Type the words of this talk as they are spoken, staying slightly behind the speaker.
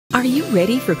Are you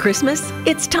ready for Christmas?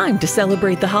 It's time to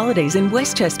celebrate the holidays in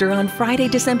Westchester on Friday,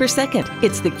 December 2nd.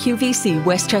 It's the QVC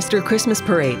Westchester Christmas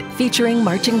Parade, featuring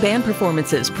marching band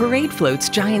performances, parade floats,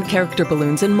 giant character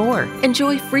balloons, and more.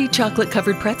 Enjoy free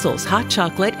chocolate-covered pretzels, hot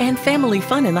chocolate, and family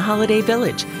fun in the Holiday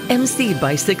Village. MC'd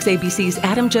by 6ABC's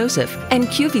Adam Joseph and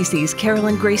QVC's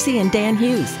Carolyn Gracie and Dan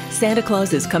Hughes. Santa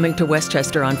Claus is coming to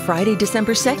Westchester on Friday,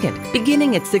 December 2nd,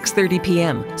 beginning at 6:30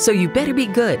 p.m., so you better be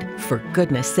good, for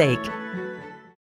goodness sake.